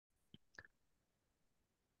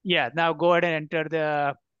Yeah, now go ahead and enter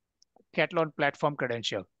the Katalon platform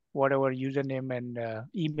credential, whatever username and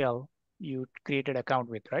email you created account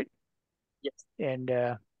with, right? Yes. And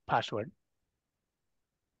password.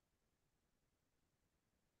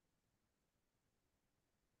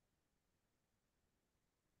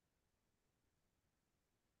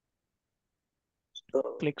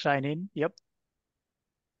 So Click sign in. Yep.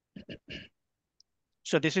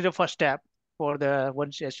 So this is the first step for the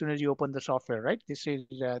once as soon as you open the software, right? This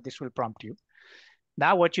will prompt you.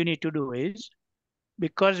 Now what you need to do is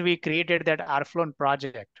because we created that Rflon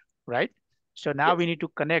project, right? So now yes. we need to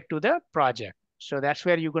connect to the project. So that's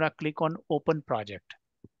where you're gonna click on open project,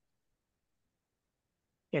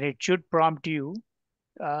 and it should prompt you.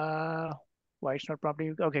 Uh, why it's not prompting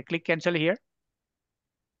you? Okay, click cancel here.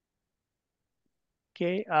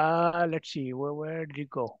 Okay, let's see, where did it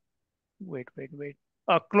go? Wait.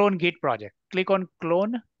 Clone Git project. Click on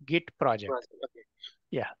clone Git project. Right. Okay.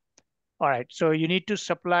 Yeah. All right. So you need to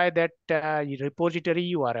supply that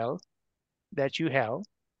repository URL that you have.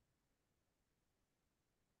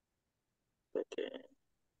 Okay.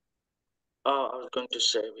 Oh, I was going to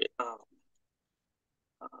save it.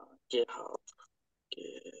 GitHub.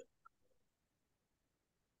 Okay.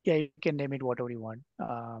 Yeah, you can name it whatever you want.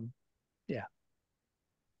 Yeah.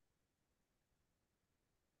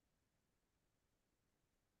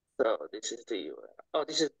 So this is the URL. Oh,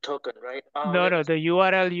 this is token, right? No, Let me. no, the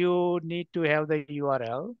URL you need to have the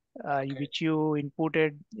URL Okay. which you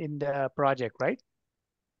inputted in the project, right?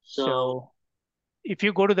 So So if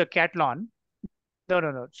you go to the Katalon,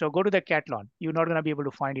 no. So go to the Katalon. You're not gonna be able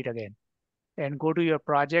to find it again. And go to your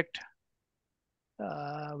project.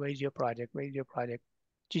 Where is your project? Where is your project?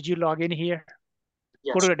 Did you log in here?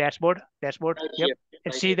 Go to yes, the dashboard. Dashboard. right Yep. here,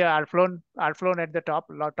 And right see here. the Rflon at the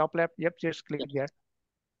top left. Yep. Just click Yes. there.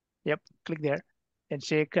 Yep. Click there, and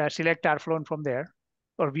say select Rflon from there,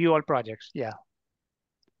 or view all projects. Yeah.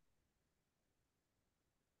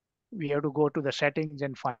 We have to go to the settings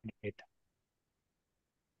and find it.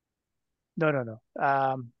 No.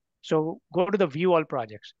 So go to the view all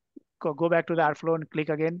projects. Go back to the Rflow and click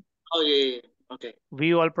again. Oh yeah. Okay.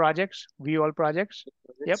 View all projects. View all projects.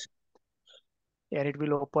 Yep. Projects. And it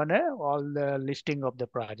will open all the listing of the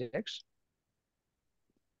projects.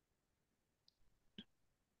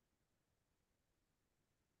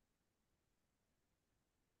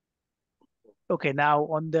 Okay. Now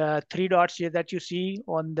on the three dots here that you see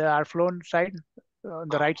on the Rflow side, on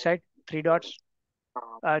the right side, three dots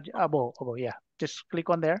Um, above. Yeah. Just click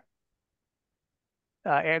on there.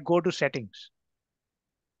 And go to settings.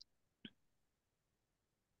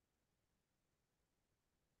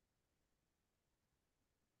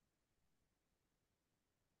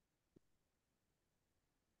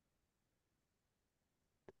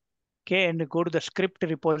 Okay, and go to the script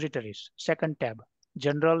repositories, second tab,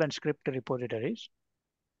 general and script repositories.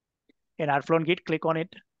 In Rflow Git, click on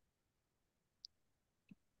it.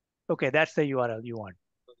 Okay, that's the URL you want.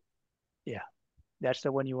 Yeah, that's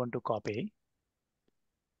the one you want to copy.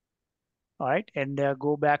 All right, and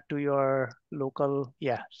go back to your local,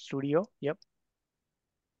 yeah, studio. Yep,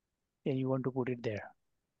 and you want to put it there.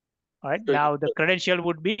 All right, so now the credential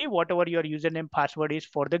would be whatever your username password is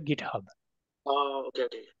for the GitHub. oh, okay.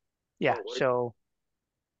 Yeah, Oh, what? so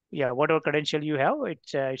yeah, whatever credential you have,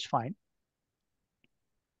 it's fine.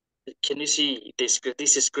 Can you see this?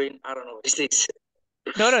 This is screen. I don't know what this is.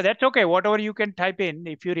 No, that's okay. Whatever you can type in,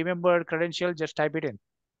 if you remember credential, just type it in.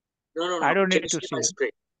 I No. don't Can you need to see my see it. screen?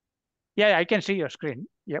 Yeah, I can see your screen.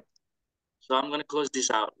 Yep. So I'm gonna close this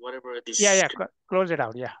out. Whatever this Yeah, screen. close it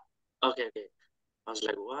out. Yeah, Okay. I was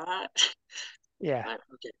like, what? yeah.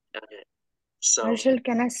 Okay. So Marshall,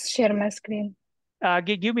 can I share my screen?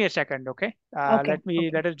 Give me a second, okay?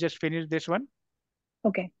 Okay. Let us just finish this one,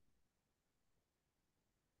 Okay.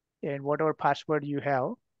 and whatever password you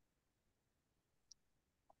have,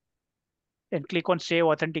 and click on Save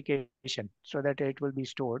Authentication so that it will be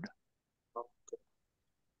stored,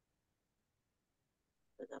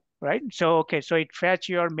 right? So okay, so it fetch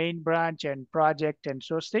your main branch and project and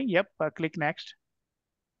source thing. Yep. Click next.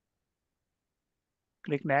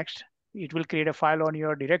 Click next. It will create a file on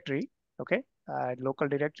your directory, okay? Local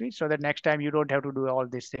directory, so that next time you don't have to do all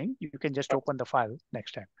this thing. You can just open the file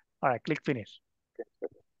next time. All right, click finish.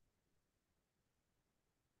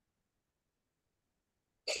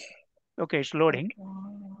 Okay, it's loading.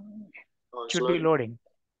 oh, it's Should be loading. loading.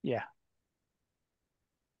 Yeah,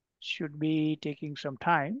 should be taking some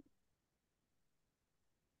time.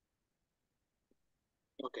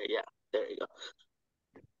 Okay, yeah, there you go.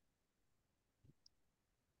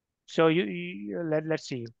 So let's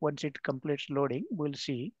see. Once it completes loading, we'll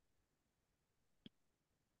see.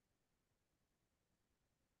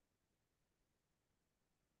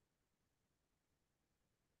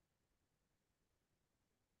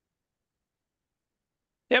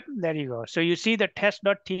 Yep, there you go. So you see the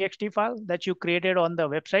test.txt file that you created on the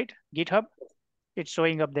website, GitHub, it's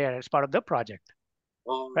showing up there as part of the project,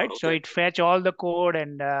 Oh, right? So okay. it fetch all the code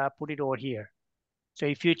and put it over here. So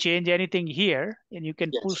if you change anything here, and you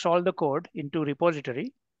can Yes. push all the code into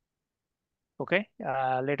repository, okay?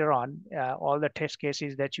 Later on, all the test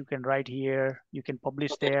cases that you can write here, you can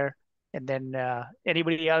publish Okay. there, and then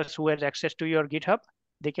anybody else who has access to your GitHub,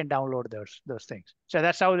 they can download those things. So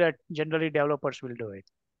that's how that generally developers will do it.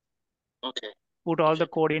 Okay. Put all Okay. the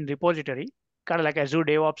code in repository, kind of like Azure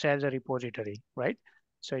DevOps has a repository, right?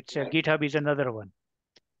 So it's Right. GitHub is another one.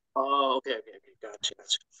 Oh, okay. Gotcha.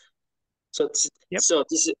 So Yep.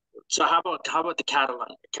 so how about the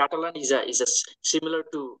Katalon? Katalon is a similar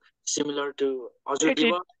to Azure It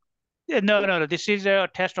DevOps? no. This is a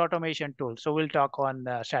test automation tool. So we'll talk on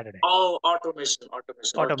Saturday. Oh, automation.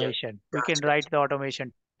 Okay. We can Gotcha. write the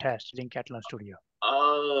automation test in Katalon Studio.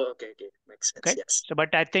 Oh, okay. Makes sense. Okay. Yes. So,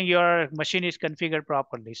 but I think your machine is configured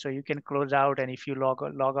properly, so you can close out, and if you log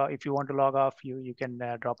out, if you want to log off, you can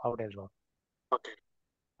drop out as well. Okay.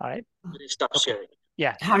 All right. Let me stop Okay. sharing.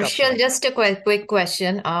 Yeah. Stop Harshal, sharing. just a quick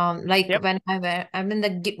question. Like Yep. when I'm in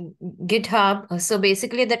the GitHub, so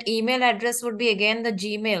basically that email address would be again the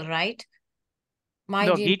Gmail, right? My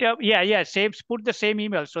No, Gmail. GitHub. Yeah. Same. Put the same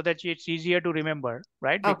email so that it's easier to remember,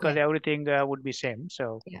 right? Because Okay. everything would be same.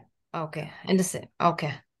 So Yeah. Okay. And the same.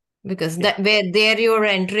 Okay. Because yeah, that where there you're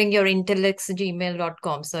entering your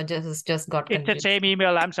intellectgmail.com. So just got it's the confused. same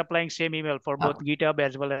email. I'm supplying same email for both Oh, GitHub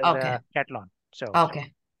as well as okay. Katalon. So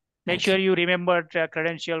Okay. make Thank sure you. you remember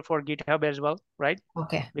credential for GitHub as well, right?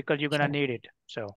 Okay. Because you're gonna Sure. need it. So